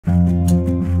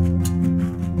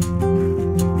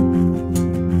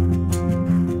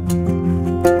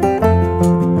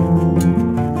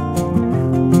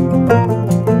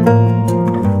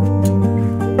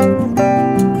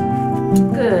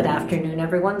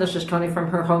this is Tony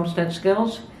from her Homestead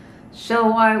Skills.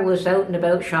 So I was out and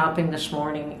about shopping this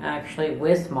morning, actually,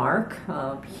 with Mark.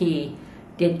 He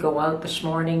did go out this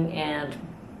morning and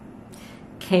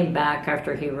came back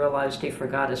after he realized he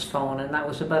forgot his phone, and that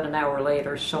was about an hour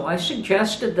later. So I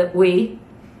suggested that we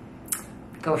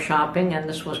go shopping, and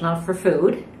this was not for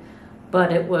food,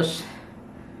 but it was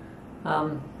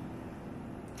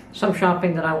some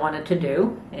shopping that I wanted to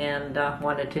do and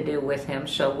wanted to do with him.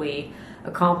 So we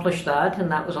accomplished that,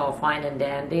 and that was all fine and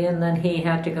dandy. And then he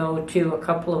had to go to a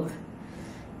couple of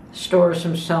stores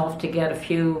himself to get a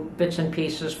few bits and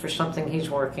pieces for something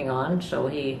he's working on. So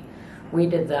we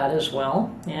did that as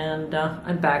well, and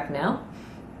I'm back now.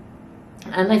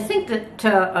 And I think that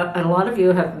a lot of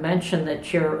you have mentioned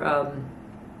that you're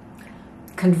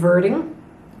converting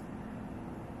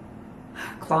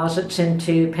closets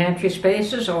into pantry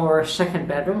spaces or second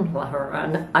bedroom or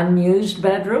an unused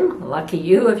bedroom. Lucky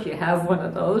you if you have one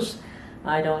of those.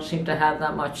 I don't seem to have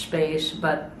that much space,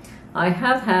 but I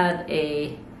have had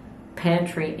a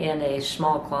pantry in a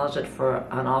small closet for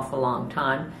an awful long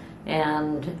time,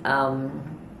 and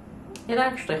it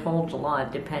actually holds a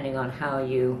lot depending on how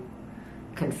you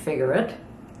configure it,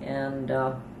 and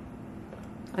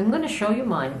I'm going to show you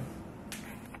mine.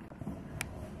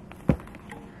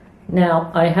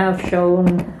 Now, I have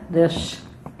shown this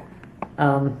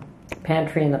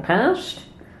pantry in the past,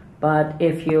 but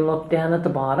if you look down at the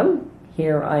bottom,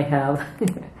 here I have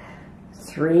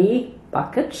 3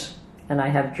 buckets, and I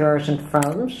have jars in front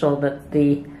of them so that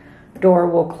the door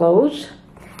will close.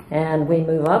 And we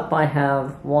move up, I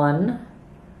have 1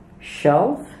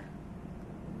 shelf,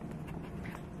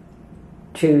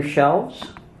 2 shelves,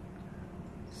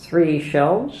 3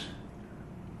 shelves,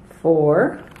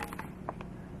 4,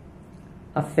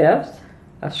 a 5th,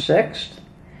 a 6th,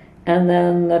 and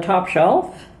then the top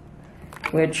shelf,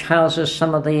 which houses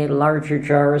some of the larger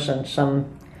jars and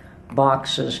some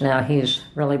boxes. Now, he's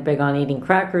really big on eating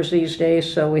crackers these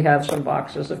days, so we have some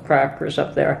boxes of crackers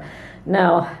up there.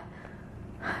 Now,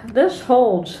 this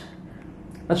holds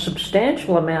a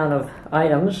substantial amount of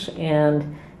items,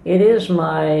 and it is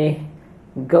my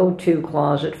go-to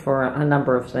closet for a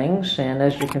number of things. And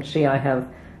as you can see, I have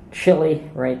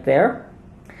chili right there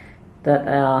that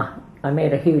I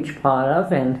made a huge pot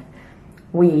of, and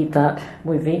we eat that.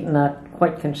 We've eaten that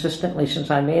quite consistently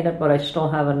since I made it, but I still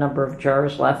have a number of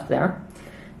jars left there.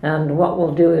 And what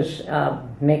we'll do is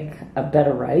make a bed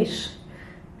of rice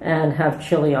and have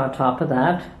chili on top of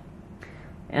that.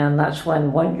 And that's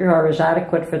when 1 jar is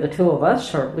adequate for the 2 of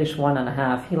us, or at least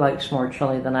 1.5. He likes more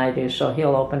chili than I do, so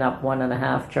he'll open up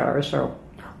 1.5 jars, or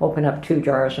open up 2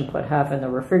 jars and put half in the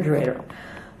refrigerator.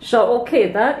 So,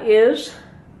 okay, that is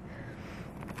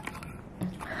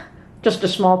just a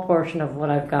small portion of what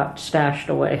I've got stashed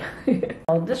away.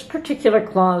 This particular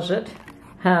closet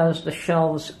has the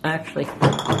shelves actually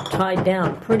tied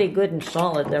down pretty good and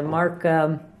solid. They're Mark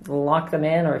locked them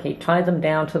in, or he tied them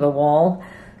down to the wall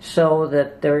so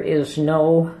that there is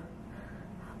no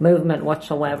movement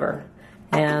whatsoever.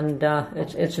 And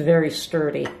it's very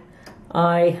sturdy.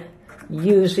 I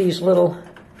use these little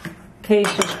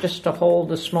cases just to hold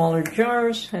the smaller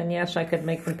jars, and yes, I could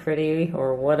make them pretty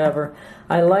or whatever.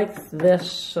 I like this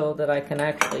so that I can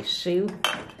actually see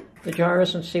the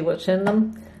jars and see what's in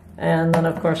them. And then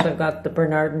of course I've got the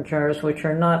Bernardin jars, which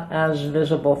are not as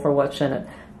visible for what's in it.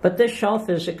 But this shelf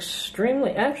is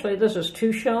extremely, actually this is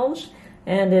 2 shelves,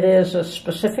 and it is a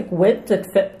specific width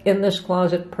that fit in this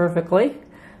closet perfectly,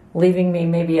 leaving me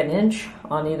maybe an inch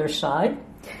on either side.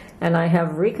 And I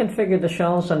have reconfigured the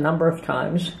shelves a number of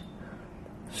times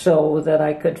so that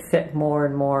I could fit more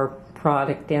and more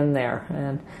product in there.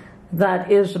 And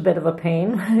that is a bit of a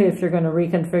pain if you're going to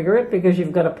reconfigure it, because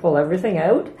you've got to pull everything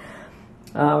out,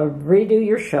 redo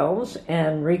your shelves,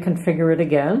 and reconfigure it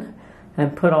again,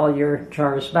 and put all your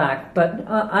jars back. But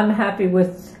I'm happy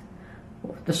with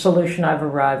the solution I've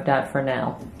arrived at for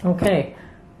now. Okay,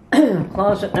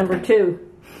 closet number 2.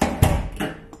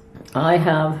 I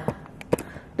have,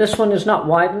 this one is not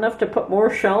wide enough to put more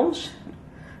shelves.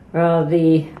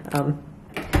 It's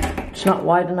not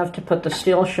wide enough to put the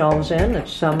steel shelves in.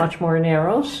 It's much more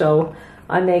narrow, so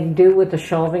I make do with the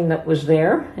shelving that was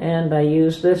there, and I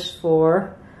use this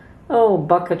for,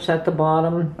 buckets at the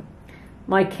bottom,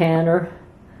 my canner,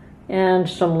 and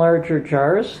some larger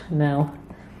jars. Now,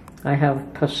 I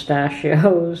have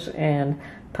pistachios and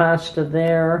pasta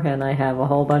there, and I have a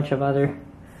whole bunch of other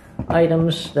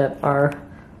items that are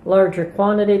larger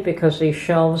quantity because these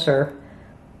shelves are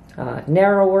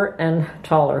narrower and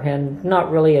taller and not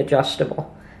really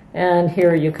adjustable. And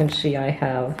here you can see I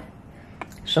have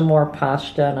some more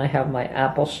pasta, and I have my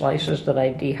apple slices that I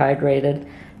dehydrated.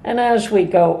 And as we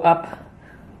go up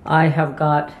I have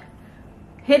got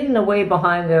hidden away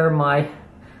behind there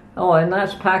and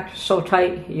that's packed so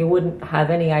tight you wouldn't have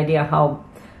any idea how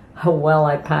well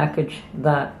I package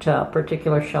that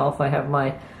particular shelf. I have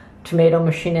my tomato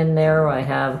machine in there. I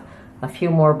have a few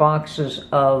more boxes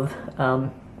of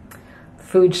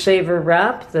food saver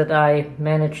wrap that I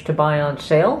managed to buy on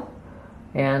sale,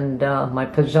 and my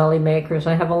pizzelli makers.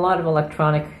 I have a lot of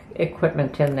electronic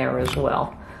equipment in there as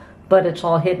well, but it's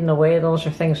all hidden away. Those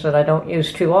are things that I don't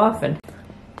use too often.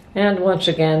 And once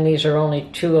again, these are only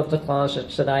two of the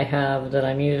closets that I have that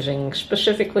I'm using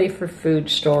specifically for food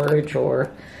storage or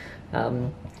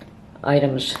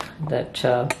items that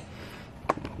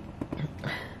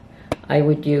I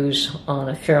would use on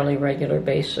a fairly regular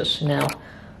basis. Now,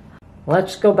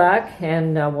 let's go back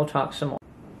and we'll talk some more.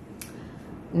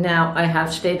 Now, I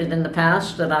have stated in the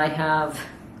past that I have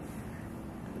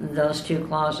those two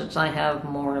closets. I have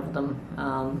more of them.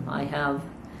 I have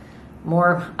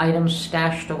more items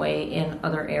stashed away in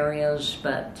other areas,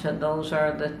 but those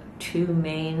are the two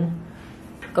main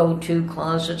go-to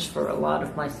closets for a lot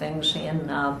of my things. In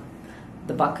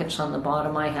the buckets on the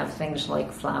bottom, I have things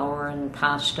like flour and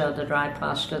pasta, the dry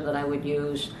pasta that I would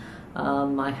use.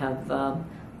 I have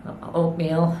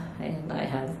oatmeal, and I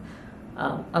have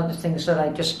other things that I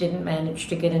just didn't manage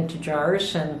to get into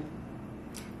jars, and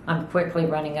I'm quickly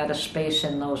running out of space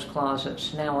in those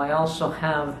closets. Now, I also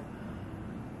have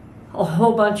a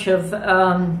whole bunch of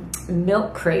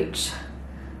milk crates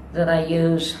that I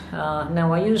use.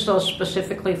 Now, I use those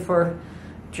specifically for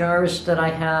jars that I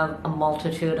have a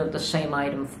multitude of the same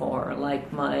item for,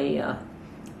 like my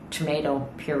tomato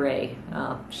puree.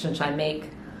 Since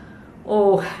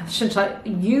I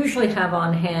usually have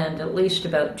on hand at least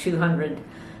about 200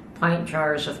 pint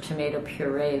jars of tomato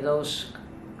puree, those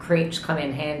crates come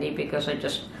in handy because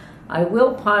I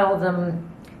will pile them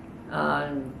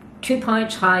 2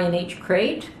 pints high in each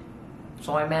crate,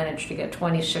 so I managed to get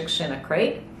 26 in a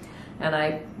crate, and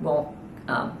I will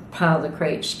pile the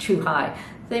crates too high.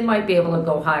 They might be able to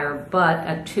go higher, but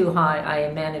at too high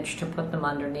I managed to put them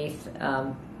underneath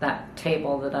that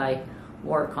table that I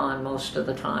work on most of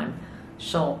the time.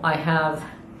 So I have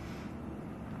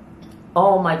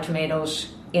all my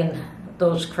tomatoes in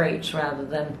those crates rather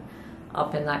than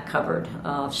up in that cupboard.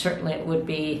 Certainly it would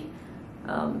be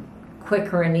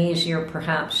quicker and easier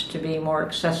perhaps to be more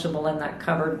accessible in that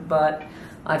cupboard, but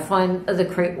I find the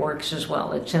crate works as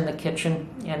well. It's in the kitchen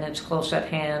and it's close at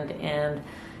hand, and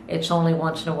it's only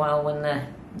once in a while when the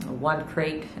one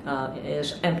crate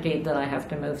is emptied that I have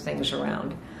to move things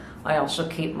around. I also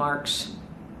keep Mark's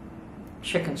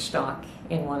chicken stock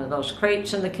in one of those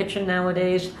crates in the kitchen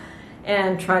nowadays,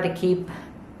 and try to keep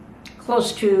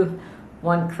close to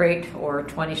 1 crate or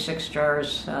 26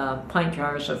 jars, pint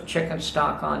jars of chicken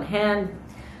stock on hand,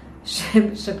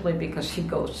 simply because he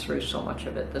goes through so much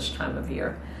of it this time of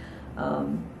year.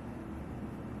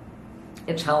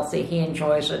 It's healthy, he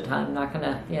enjoys it. I'm not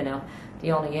gonna,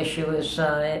 the only issue is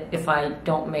if I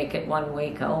don't make it one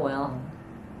week, oh well,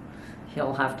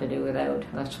 he'll have to do without.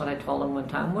 That's what I told him one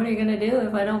time. What are you gonna do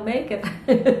if I don't make it?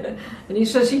 And he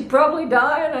says he'd probably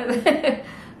die. And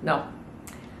no.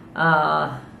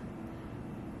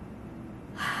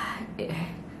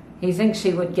 He thinks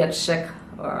he would get sick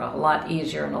or a lot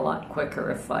easier and a lot quicker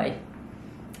if I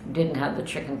didn't have the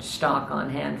chicken stock on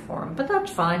hand for him. But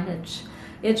that's fine.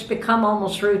 It's become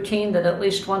almost routine that at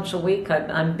least once a week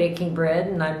I'm baking bread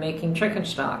and I'm making chicken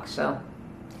stock. So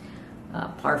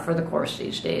par for the course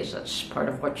these days. That's part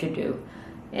of what you do.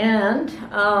 And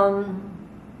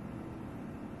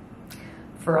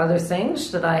for other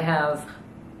things that I have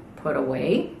put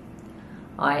away,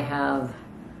 I have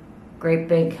great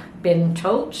big bin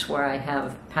totes where I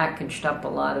have packaged up a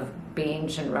lot of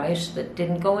beans and rice that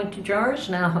didn't go into jars.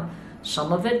 Now,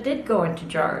 some of it did go into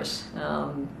jars,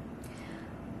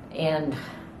 and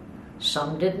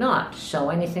some did not. So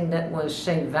anything that was,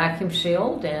 say, vacuum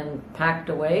sealed and packed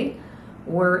away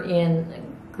were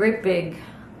in great big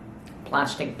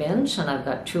plastic bins, and I've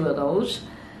got 2 of those,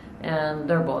 and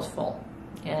they're both full.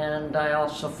 And I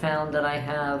also found that I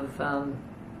have,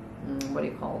 what do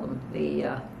you call them?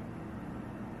 The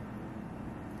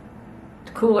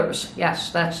coolers. Yes,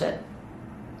 that's it.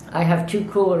 I have 2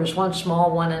 coolers, one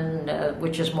small one, and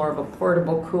which is more of a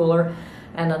portable cooler,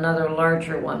 and another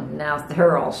larger one. Now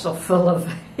they're also full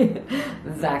of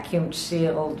vacuum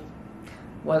sealed,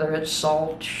 whether it's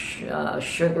salt,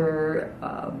 sugar,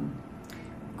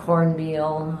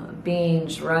 cornmeal,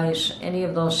 beans, rice, any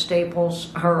of those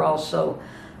staples are also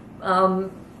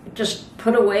just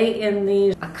put away in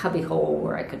a cubby hole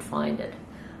where I could find it.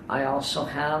 I also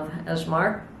have, as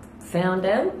Mark found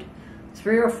out,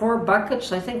 3 or 4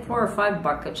 buckets, I think 4 or 5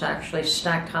 buckets actually,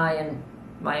 stacked high in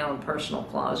my own personal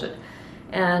closet.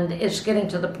 And it's getting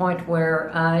to the point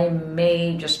where I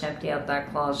may just empty out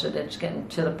that closet. It's getting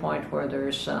to the point where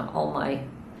there's all my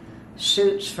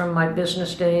suits from my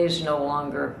business days no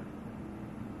longer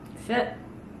fit.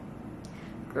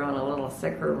 Growing a little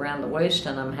thicker around the waist,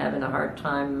 and I'm having a hard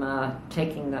time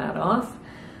taking that off.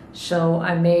 So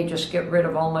I may just get rid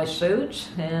of all my suits,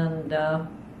 and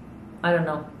I don't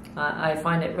know. I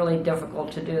find it really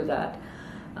difficult to do that,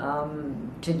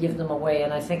 to give them away,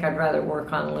 and I think I'd rather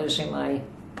work on losing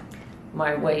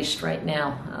my waist right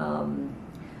now.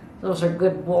 Those are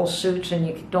good wool suits, and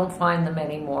you don't find them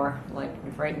anymore. Like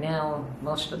right now,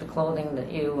 most of the clothing that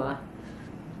you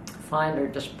find are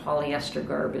just polyester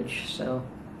garbage. So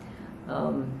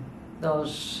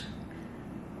those,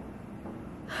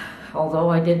 although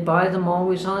I did buy them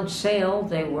always on sale,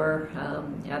 they were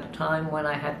at a time when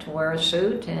I had to wear a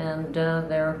suit, and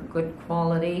they're good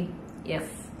quality, if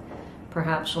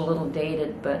perhaps a little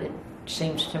dated, but it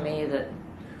seems to me that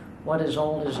what is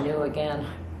old is new again.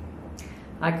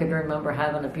 I could remember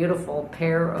having a beautiful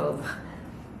pair of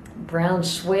brown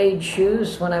suede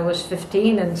shoes when I was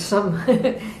 15, and some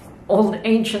old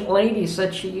ancient lady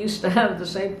said she used to have the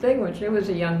same thing when she was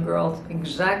a young girl,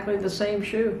 exactly the same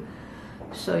shoe.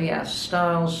 So yeah,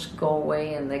 styles go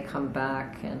away and they come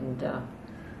back, and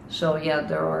so yeah,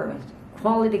 there are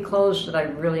quality clothes that I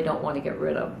really don't want to get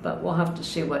rid of, but we'll have to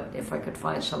see if I could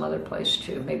find some other place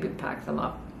to maybe pack them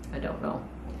up. I don't know.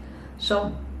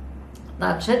 So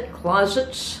that's it.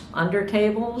 Closets, under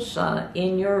tables,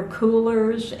 in your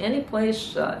coolers, any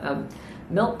place.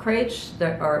 Milk crates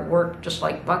that work just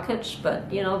like buckets,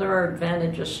 but you know, there are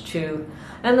advantages too.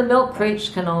 And the milk crates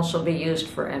can also be used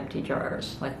for empty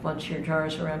jars. Like once your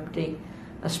jars are empty,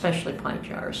 especially pint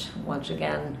jars. Once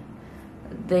again,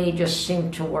 they just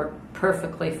seem to work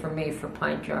perfectly for me for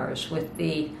pint jars. With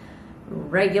the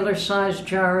regular sized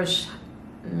jars,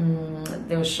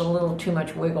 there's a little too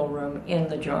much wiggle room in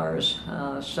the jars,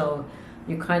 so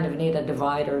you kind of need a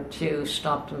divider to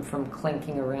stop them from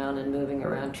clinking around and moving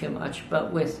around too much.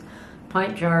 But with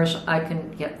pint jars, I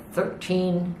can get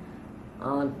 13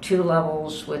 on 2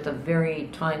 levels with a very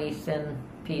tiny thin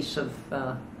piece of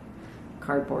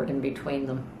cardboard in between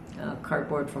them.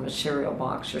 Cardboard from a cereal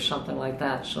box or something like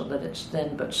that, so that it's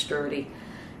thin but sturdy.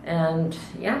 And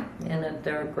yeah, and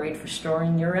they're great for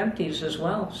storing your empties as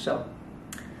well. So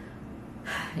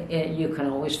you can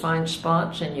always find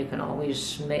spots, and you can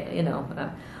always make, you know,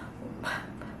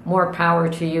 more power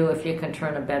to you if you can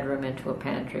turn a bedroom into a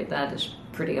pantry. That is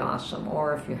pretty awesome.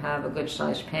 Or if you have a good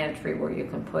sized pantry where you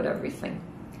can put everything.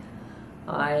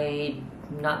 I'm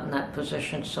not in that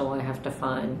position, so I have to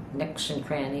find nicks and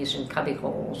crannies and cubby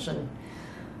holes, and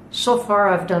so far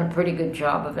I've done a pretty good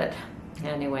job of it.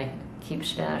 Anyway, keep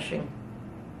stashing.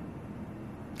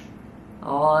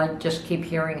 Oh, I just keep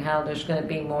hearing how there's going to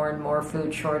be more and more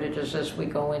food shortages as we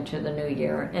go into the new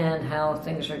year, and how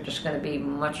things are just going to be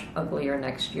much uglier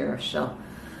next year. So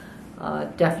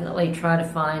definitely try to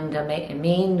find a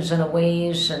means and a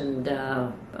ways and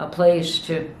a place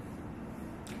to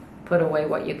put away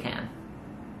what you can.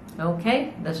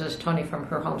 Okay, this is Tony from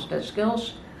Her Homestead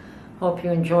Skills. Hope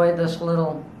you enjoyed this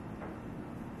little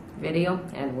video,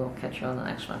 and we'll catch you on the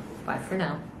next one. Bye for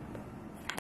now.